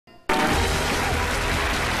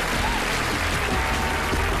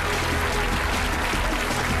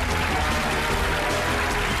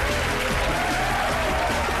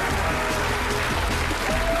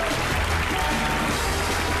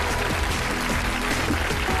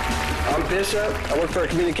Bishop. I work for a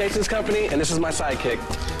communications company, and this is my sidekick.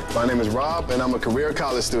 My name is Rob, and I'm a career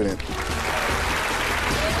college student.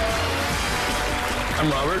 I'm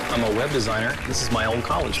Robert. I'm a web designer. This is my old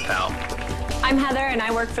college pal. I'm Heather, and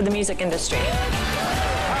I work for the music industry.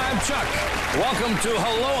 Hi, I'm Chuck. Welcome to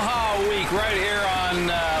Aloha Week right here on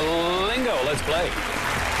Lingo. Let's play.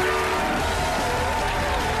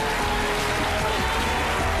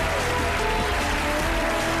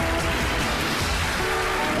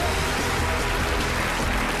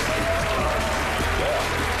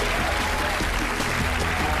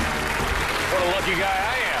 What a lucky guy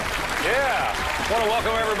I am. Yeah. I want to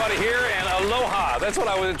welcome everybody here and aloha. That's what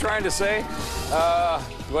I was trying to say.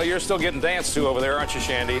 Well, you're still getting danced to over there, aren't you,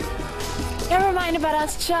 Shandy? Never mind about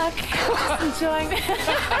us, Chuck. Just enjoying.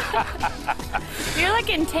 You're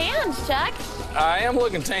looking tanned, Chuck. I am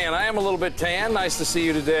looking tan. I am a little bit tan. Nice to see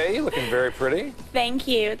you today. You're looking very pretty. Thank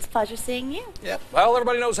you. It's a pleasure seeing you. Yep. Well,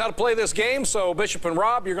 everybody knows how to play this game, so Bishop and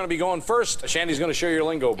Rob, you're going to be going first. Shandy's going to show your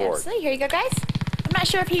lingo board. Absolutely. Here you go, guys. I'm not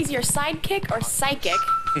sure if he's your sidekick or psychic,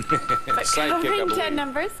 but Sidekick, covering I believe. 10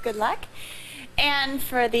 numbers. Good luck. And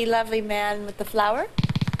for the lovely man with the flower,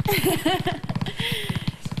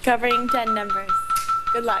 covering 10 numbers.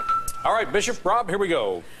 Good luck. All right, Bishop, Rob, here we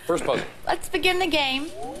go. First puzzle. Let's begin the game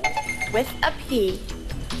with a P.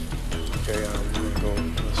 Okay,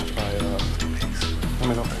 let's try let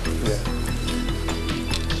me know. Yeah.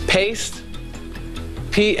 Paste.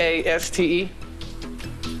 P-A-S-T-E.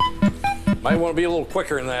 Might want to be a little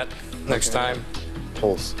quicker than that next time.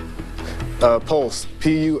 Pulse. Pulse.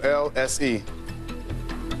 P-U-L-S-E.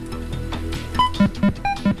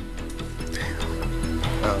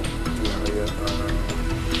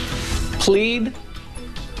 Plead.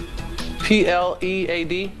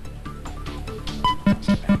 P-L-E-A-D. No,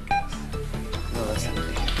 that's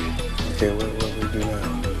okay, what do we do now?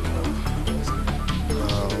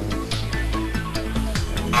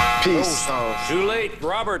 Peace. Oh. Too late.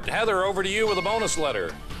 Robert, Heather, over to you with a bonus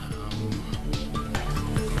letter.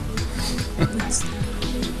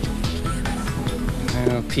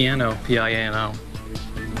 Piano. P-I-A-N-O.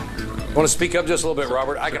 Want to speak up just a little bit,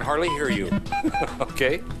 Robert? I can hardly hear you.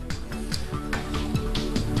 Okay.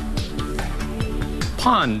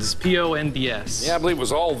 Ponds. P-O-N-D-S. Yeah, I believe it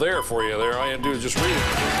was all there for you there. All you had to do is just read it. There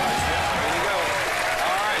you go.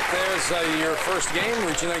 All right, there's your first game.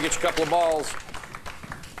 Reach in there and get you a couple of balls.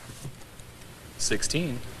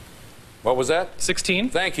 16. What was that? 16.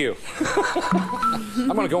 Thank you. I'm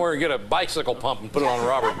going to go over and get a bicycle pump and put it on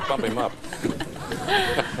Robert and pump him up.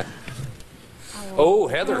 Oh,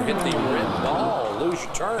 Heather hit the red ball. Lose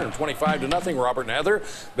your turn. 25-0, Robert and Heather.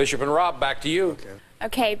 Bishop and Rob, back to you.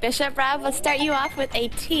 Okay, Bishop, Rob, let's start you off with a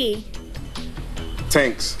T.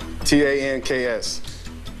 Tanks. T-A-N-K-S.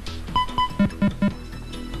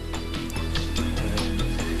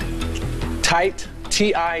 Tight.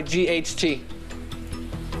 T-I-G-H-T.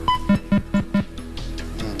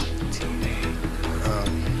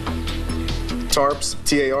 Tarps.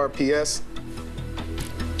 T-A-R-P-S.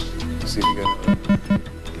 Let's see if you got it.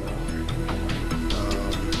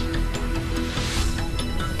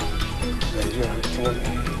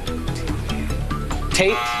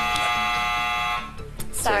 Tate.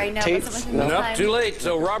 Sorry, no, Tate's? wasn't within No. the Nope, time. too late.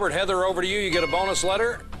 So, Robert, Heather, over to you. You get a bonus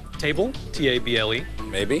letter. Table. T-A-B-L-E.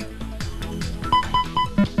 Maybe.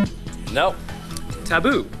 Nope.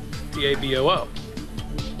 Taboo. T-A-B-O-O.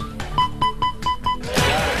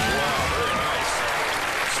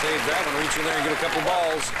 Save that one. Reach in there and get a couple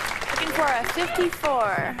balls. Looking for a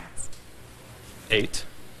 54. 8.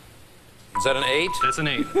 Is that an 8? That's an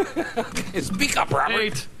 8. Speak up, Robert.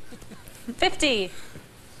 8. 50.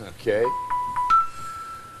 Okay.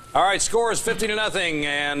 All right, score is 50-0,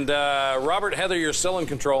 and Robert, Heather, you're still in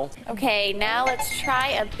control. Okay, now let's try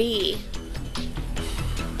a B.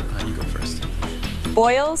 You go first.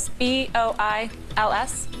 Boils.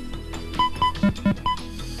 B-O-I-L-S.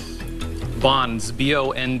 Bonds.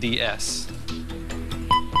 B-O-N-D-S.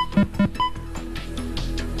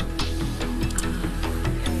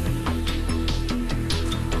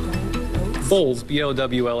 Bowls.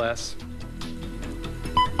 B-O-W-L-S.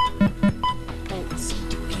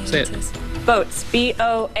 Say it. Boats.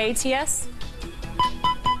 B-O-A-T-S.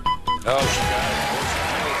 Oh, she got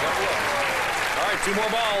it. All right, 2 more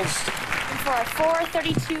balls. Looking for a 4,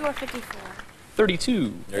 32, or 54.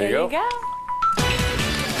 32. There you go. go.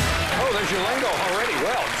 Oh, there's your lingo already.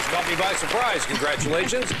 Well, just caught me by surprise.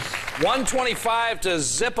 Congratulations. 125 to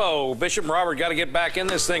Zippo. Bishop and Robert got to get back in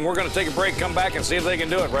this thing. We're going to take a break, come back, and see if they can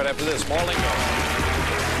do it right after this. More lingo.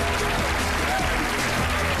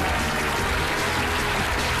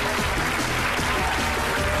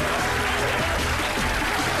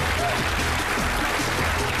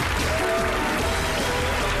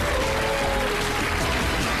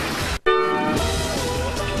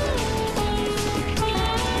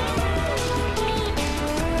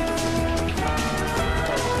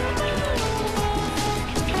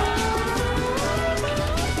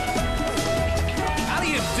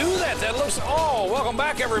 Oh, welcome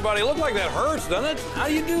back, everybody. Look like that hurts, doesn't it? How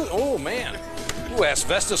do you do? Oh, man. Ooh,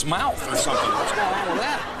 asbestos mouth or something. What's going on with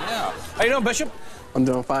that? Yeah. How you doing, Bishop? I'm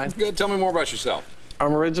doing fine. Good. Tell me more about yourself.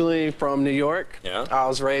 I'm originally from New York. Yeah. I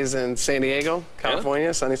was raised in San Diego,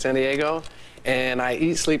 California, sunny San Diego, and I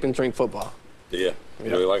eat, sleep, and drink football. Yeah.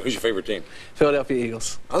 Really like, who's your favorite team? Philadelphia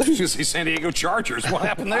Eagles. I thought you were going to say San Diego Chargers. What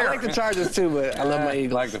happened there? I like the Chargers too, but I love my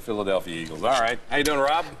Eagles. I like the Philadelphia Eagles. All right. How you doing,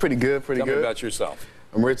 Rob? Pretty good, pretty Tell good. me about yourself.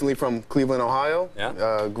 I'm originally from Cleveland, Ohio.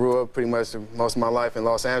 Yeah. Grew up pretty much most of my life in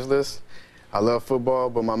Los Angeles. I love football,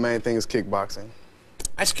 but my main thing is kickboxing.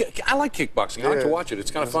 I like kickboxing. I like to watch it.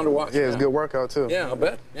 It's kind of fun to watch. Yeah, it's a good workout, too. Yeah, I'll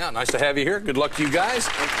bet. Yeah, nice to have you here. Good luck to you guys.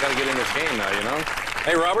 Got to get in this game now, you know.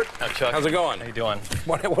 Hey, Robert. Chuck. How's it going? How you doing?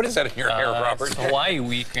 What is that in your hair, Robert? It's Hawaii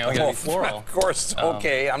week. You know, we gotta be floral. Of course.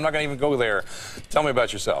 Okay, I'm not going to even go there. Tell me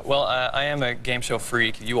about yourself. Well, I am a game show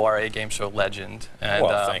freak. You are a game show legend. And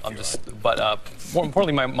Well, thank I'm you. just, but more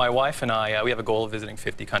importantly, my wife and I, we have a goal of visiting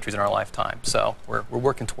 50 countries in our lifetime. So we're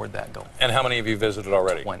working toward that goal. And how many have you visited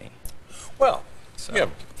already? 20. Well, So. you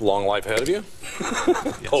have a long life ahead of you.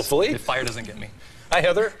 Yes. Hopefully. If fire doesn't get me. Hi,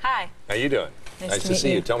 Heather. Hi. How you doing? Nice to to meet see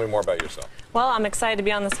you. you. Tell me more about yourself. Well, I'm excited to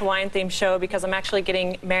be on this Hawaiian-themed show because I'm actually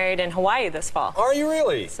getting married in Hawaii this fall. Are you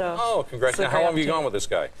really? So, oh, congrats. it's a Now, how great long have you opportunity. gone with this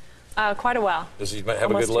guy? Quite a while. Does he have a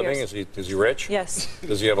Almost good 2 living? years. Is he rich? Yes.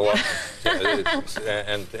 Does he have a lot?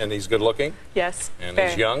 and he's good looking? Yes. And Very.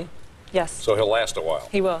 he's young? Yes. So he'll last a while.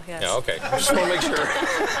 He will, yes. Yeah, okay. Just want to make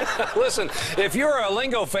sure. Listen, if you're a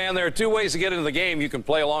Lingo fan, there are 2 ways to get into the game. You can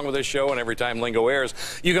play along with this show, and every time Lingo airs,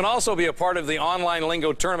 you can also be a part of the online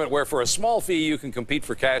Lingo tournament, where for a small fee, you can compete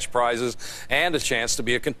for cash prizes and a chance to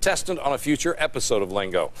be a contestant on a future episode of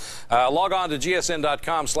Lingo. Log on to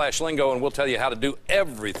gsn.com/lingo, and we'll tell you how to do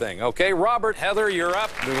everything. Okay, Robert, Heather, you're up.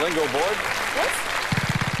 New Lingo board. Yes.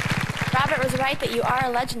 Robert was right that you are a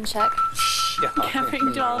legend, Chuck. Yeah,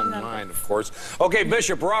 Covering to all of them. mind, of course. Okay,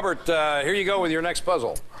 Bishop, Robert, here you go with your next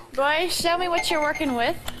puzzle. Boy, show me what you're working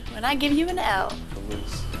with when I give you an L.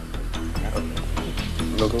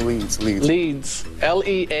 Local leads. Leads.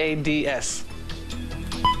 L-E-A-D-S.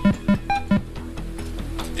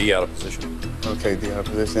 D out of position. Okay, the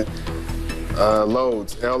opposition.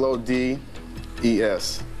 Loads.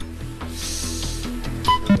 L-O-D-E-S.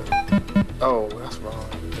 Oh, that's wrong.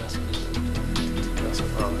 That's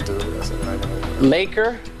wrong, dude. That's not even a word.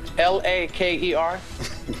 Laker. L-A-K-E-R.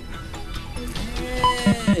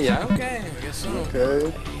 Yeah, okay. I guess so.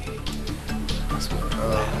 Okay.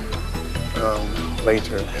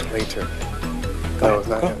 Later. No, it's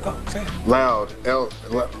not it. Go, say it. Loud.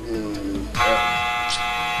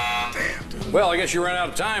 Well, I guess you ran out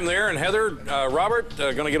of time there. And Heather, Robert,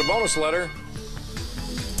 going to get a bonus letter.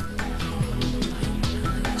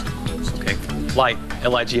 Okay. Light.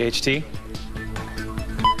 L-I-G-H-T.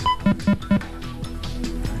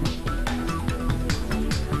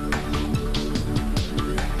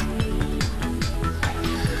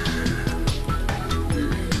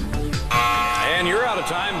 And you're out of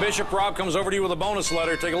time. Bishop, Rob comes over to you with a bonus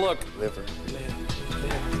letter. Take a look. Liver.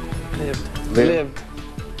 Lived.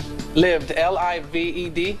 Lived.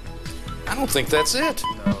 L-I-V-E-D. I don't think that's it.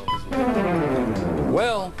 No.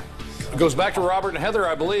 Well, it goes back to Robert and Heather,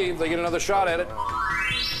 I believe. They get another shot at it.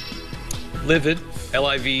 Livid.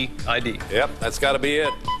 L-I-V-I-D. Yep, that's got to be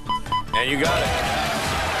it. And you got it.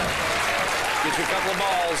 Get you a couple of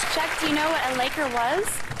balls. Chuck, do you know what a Laker was?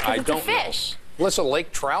 'Cause I it's don't a fish. know. What's a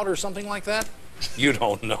lake trout or something like that? You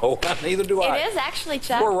don't know. Neither do I. It is actually,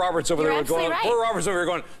 Chuck. Poor Robert's over You're there absolutely going. right. Poor Robert's over here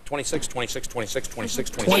going 26, 26, 26, 26,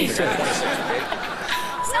 26, 26. Okay.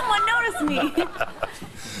 Someone noticed me.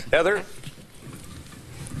 Heather,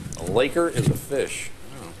 a laker is a fish.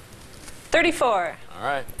 34. All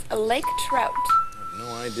right, A lake trout. no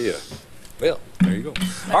idea. Well, there you go.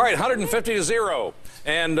 All right, 150 to 0,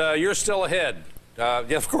 and you're still ahead. Yeah,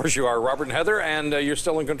 of course you are, Robert and Heather, and you're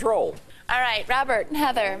still in control. All right, Robert and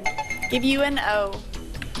Heather, give you an O.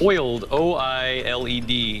 Oiled.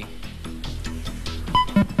 O-I-L-E-D.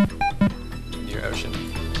 Near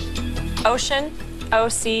ocean. Ocean.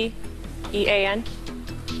 O-C-E-A-N.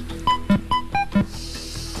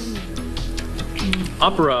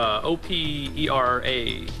 Opera.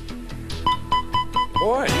 O-P-E-R-A.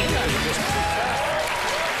 Boy, you guys are just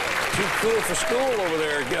too cool for school over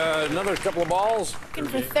there. Another couple of balls. Looking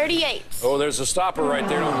for 38. Oh, there's a stopper right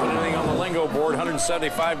there. Don't put anything on the Lingo board.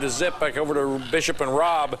 175 to zip. Back over to Bishop and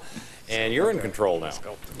Rob. And you're in control now.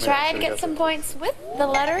 Try and get some points with the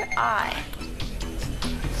letter I.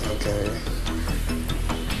 Okay.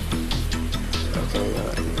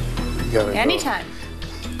 You gotta Anytime.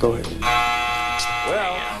 Go ahead.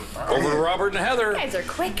 Well, over to Robert and Heather. You guys are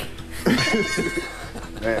quick.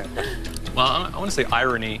 Man. Well, I want to say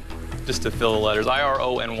irony. just to fill the letters.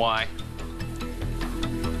 I-R-O-N-Y.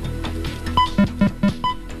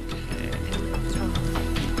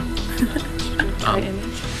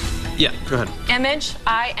 Yeah, go ahead. Image,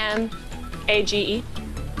 I-M-A-G-E.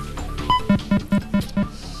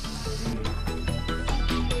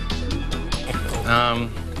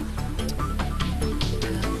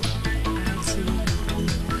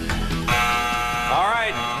 All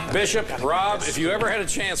right, Bishop, Rob, if you ever had a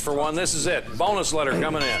chance for one, this is it. Bonus letter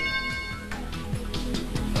coming in.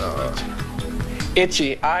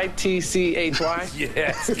 Itchy, I-T-C-H-Y.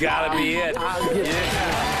 Yes, gotta be it. Yeah. Man, you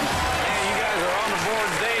guys are on the board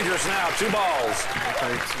dangerous now. 2 balls.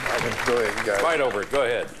 Go ahead, you got it. Fight over it. Go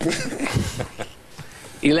ahead.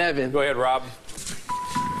 11. Go ahead, Rob.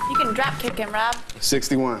 You can drop kick him, Rob.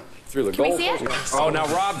 61. Through the Can we goal. see it? Oh, now,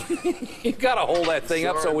 Rob, you gotta hold that thing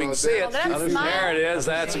up so we can see it. Hold it up, smile. There it is.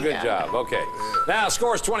 That's a good job. Okay. Now,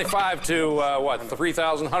 score's 25 to, what,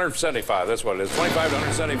 3,175. That's what it is. 25 to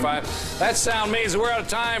 175. That sound means that we're out of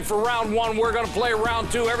time for round 1. We're going to play round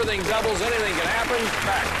 2. Everything doubles. Anything can happen.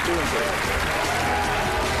 Back 2 and 3.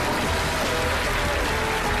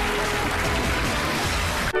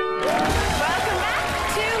 Welcome back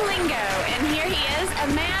to Lingo. And here he is, a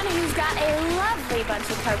man who's got a lovely bunch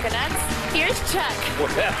of coconuts. Here's Chuck. Well,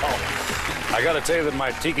 I got to tell you that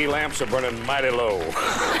my tiki lamps are burning mighty low.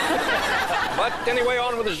 But anyway,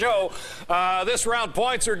 on with the show. This round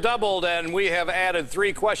points are doubled, and we have added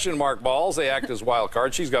 3 question mark balls. They act as wild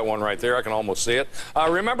cards. She's got one right there. I can almost see it.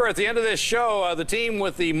 Remember, at the end of this show, the team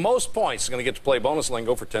with the most points is going to get to play bonus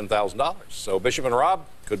lingo for $10,000. So Bishop and Rob,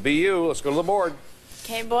 could be you. Let's go to the board.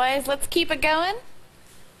 Okay, boys, let's keep it going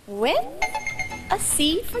with a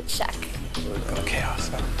C for Chuck. Chaos.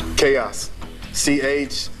 Chaos.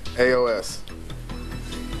 C-H-A-O-S.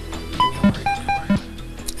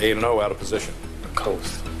 8-0 out of position.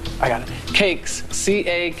 Coast. I got it. Cakes.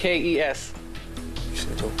 C-A-K-E-S. You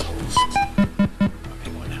should go coast.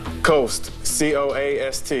 Coast.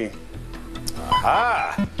 C-O-A-S-T.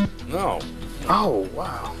 Ah, no. Oh,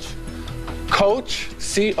 wow. Coach.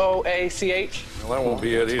 C-O-A-C-H. Well, that won't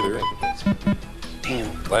be it either.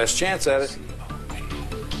 Damn. Last chance at it.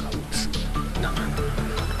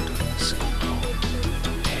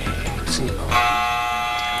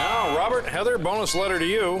 Now, Robert, Heather, bonus letter to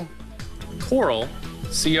you. Coral.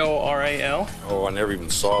 C-O-R-A-L. Oh, I never even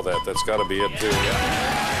saw that. That's got to be it, too. Yeah.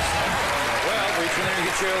 Well, reach in there and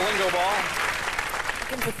get you a lingo ball.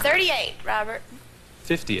 Looking for 38, Robert.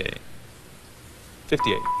 58.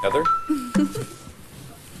 58. Heather?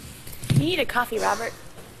 You need a coffee, Robert.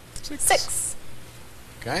 6.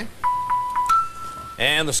 Okay.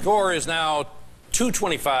 And the score is now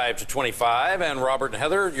 225 to 25, and Robert and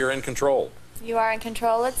Heather, you're in control. You are in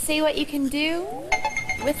control. Let's see what you can do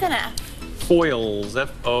with an F. Foils.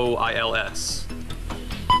 F-O-I-L-S.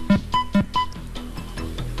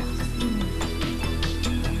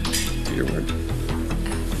 Do your word.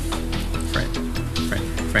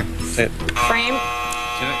 Frame. Say it. Frame.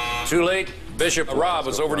 Do it. Too late. Bishop, Rob,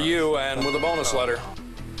 it's over to you, and with a bonus letter.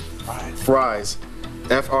 Fries.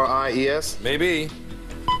 F-R-I-E-S. Maybe.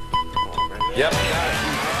 Yep, got it.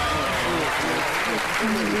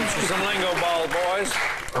 Some lingo balls, boys.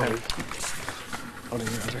 Hold in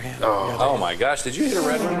your other hand. Oh my gosh, did you hit a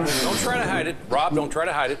red one? Don't try to hide it. Rob, don't try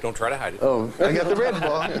to hide it. Don't try to hide it. Oh, I got the red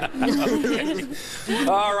ball.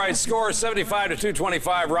 All right, score 75 to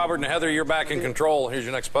 225. Robert and Heather, you're back in control. Here's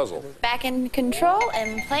your next puzzle. Back in control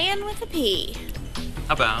and playing with a P.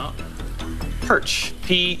 How about perch?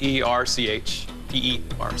 P-E-R-C-H.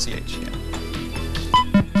 P-E-R-C-H, yeah.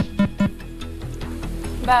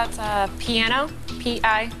 About piano.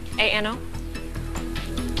 P-I-A-N-O.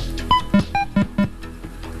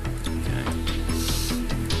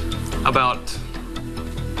 How about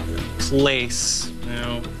place?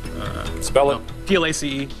 No. Spell it. No.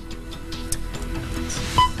 P-L-A-C-E.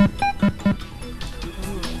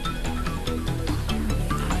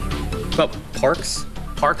 How about parks?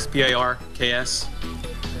 Parks, P-A-R-K-S.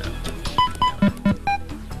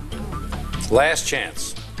 Last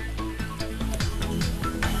chance.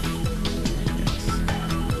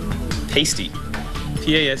 Tasty.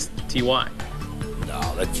 P-A-S-T-Y.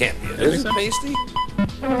 No, that can't be it. Is it pasty?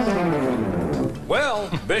 Well,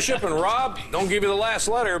 Bishop and Rob, don't give you the last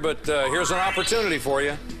letter, but here's an opportunity for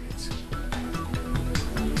you.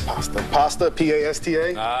 Pasta. Pasta.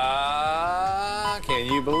 P-A-S-T-A. Can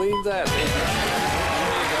you believe that?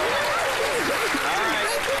 All right.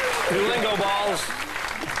 2 lingo balls.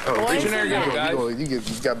 Oh, Reach in there and get them, guys. you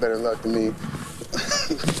got better luck than me.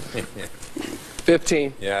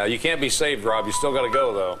 15. Yeah, you can't be saved, Rob. You still got to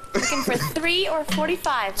go, though. Looking for 3 or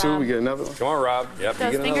 45, Rob. 2, we get another one. Come on, Rob. Yep,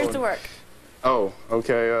 Those you get fingers another to one. work. Oh,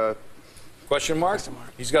 okay. Question mark?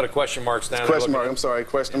 He's got a question mark down there. Question mark. I'm sorry.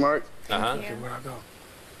 Question mark. Uh-huh. Okay, where I go?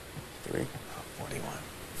 41.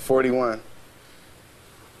 41.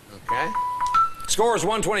 Okay. Score is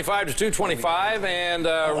 125 to 225, and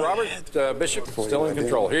Robert Bishop still in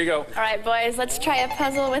control. Here you go. All right, boys, let's try a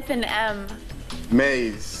puzzle with an M.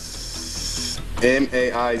 Maze.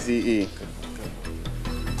 M-A-I-Z-E.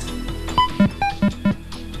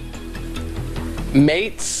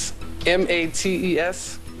 Mates.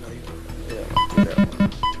 M-A-T-E-S.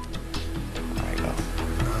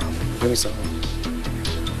 Give me something.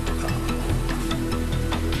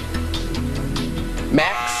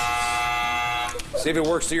 Max. See if it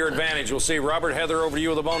works to your advantage. We'll see. Robert, Heather, over to you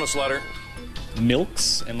with a bonus letter.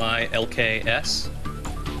 Milks, M-I-L-K-S.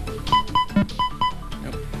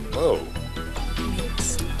 Whoa.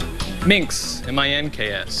 Minks,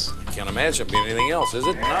 M-I-N-K-S. Can't imagine it being anything else, is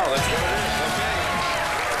it? No, that's what it is. Okay.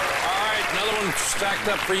 All right, another one stacked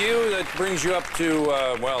up for you. That brings you up to,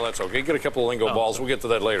 well, that's okay. Get a couple of lingo balls. We'll get to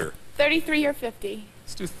that later. 33 or 50?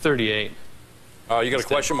 Let's do 38. You got a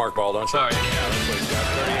question mark ball, don't you? Sorry. Yeah, that's what he's got.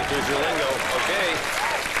 38, there's your lingo. Okay.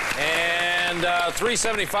 And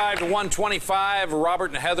 375 to 125.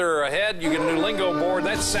 Robert and Heather are ahead. You get a new lingo board.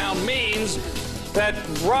 That sound means that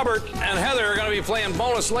Robert and Heather are going to be playing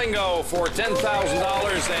bonus lingo for $10,000.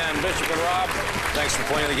 And Bishop and Rob, thanks for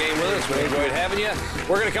playing the game with us. We enjoyed having you.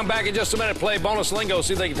 We're going to come back in just a minute, play bonus lingo,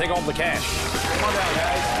 see if they can take home the cash. Come on down,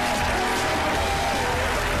 guys.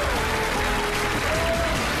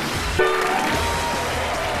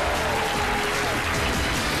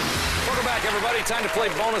 Everybody, time to play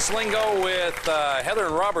bonus lingo with Heather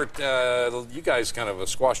and Robert. You guys kind of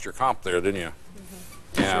squashed your comp there, didn't you?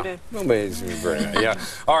 Mm-hmm. Yeah. Sure did. Yeah.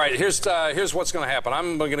 All right. Here's what's going to happen.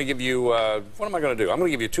 I'm going to give you. What am I going to do? I'm going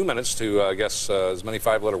to give you 2 minutes to guess as many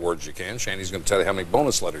 5-letter words as you can. Shandy's going to tell you how many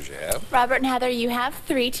bonus letters you have. Robert and Heather, you have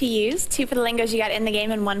 3 to use. 2 for the lingos you got in the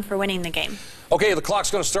game and 1 for winning the game. Okay. The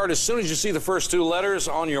clock's going to start as soon as you see the first 2 letters.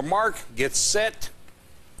 On your mark, get set.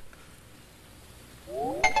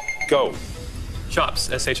 Go. Shops,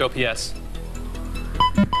 S-H-O-P-S.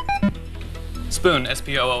 Spoon,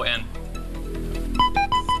 S-P-O-O-N.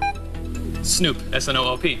 Snoop,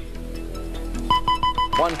 S-N-O-O-P.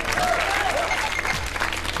 1.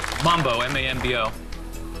 Mambo, M-A-M-B-O.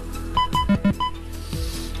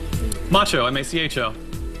 Macho, M-A-C-H-O. 2.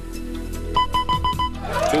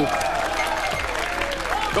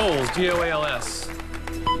 Goals, G-O-A-L-S.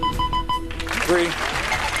 3.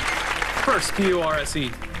 Purse,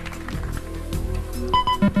 P-U-R-S-E.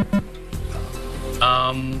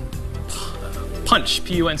 Punch,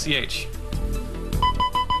 P-U-N-C-H.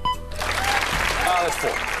 That's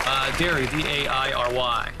 4. Dairy,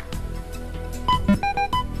 D-A-I-R-Y.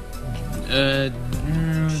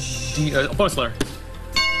 Bonus letter.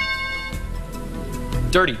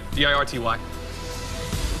 Dirty, D-I-R-T-Y.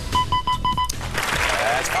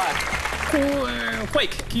 That's 5.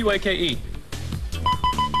 Quake, Q-A-K-E.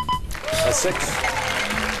 That's 6.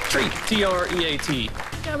 Treat, T-R-E-A-T.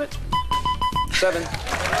 Damn it. 7.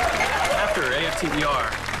 After,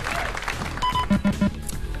 A-F-T-E-R.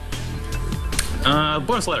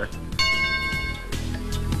 Bonus letter.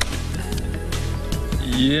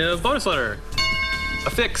 Yeah, bonus letter.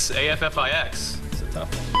 Affix, A-F-F-I-X. It's a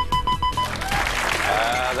tough one.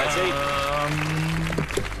 That's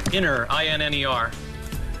 8. Inner, I-N-N-E-R.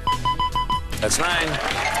 That's 9.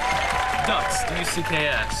 Ducks,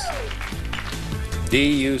 D-U-C-K-S.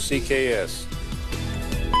 D-U-C-K-S.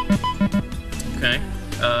 Okay.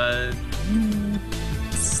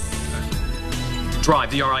 Drive,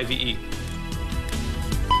 D-R-I-V-E.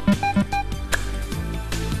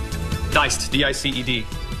 Diced, D-I-C-E-D.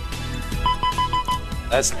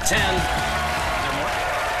 That's 10. You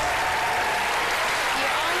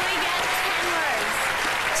only get 10 words.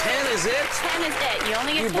 10 is it? 10 is it. You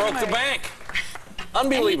only get 10 You broke words. the bank. And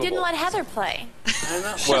Unbelievable. you didn't let Heather play.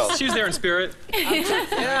 Well, She was there in spirit.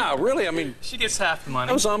 yeah, really. I mean, She gets half the money.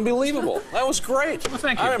 that was unbelievable. That was great. Well,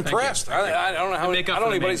 thank you. I'm Thank you. impressed. Thank you. I don't know how Make up I don't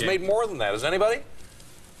know for the anybody's main made more than that. Is anybody?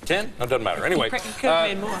 10? No, it doesn't matter. Anyway, Could have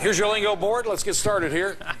made more. here's your lingo board. Let's get started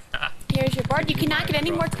here. Here's your board. You cannot get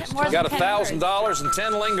any more, more You got than 10 words. $1,000 and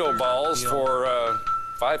 10 lingo balls for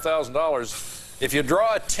 $5,000. If you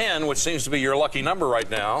draw a 10, which seems to be your lucky number right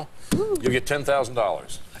now, you'll get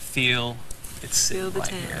 $10,000. I feel it's sitting right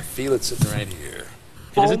here. I feel it sitting right here.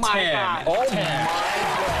 It is a 10. Oh my God. What is that?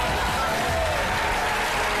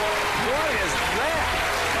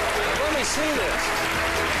 Let me see this.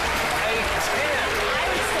 A 10. I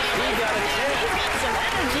would say He got a 10. he's got some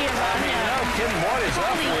energy about him. No kidding, what is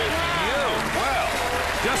up with you? Well,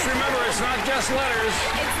 just remember, it's not just letters.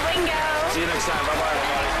 It's lingo. See you next time. Bye-bye,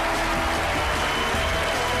 everybody.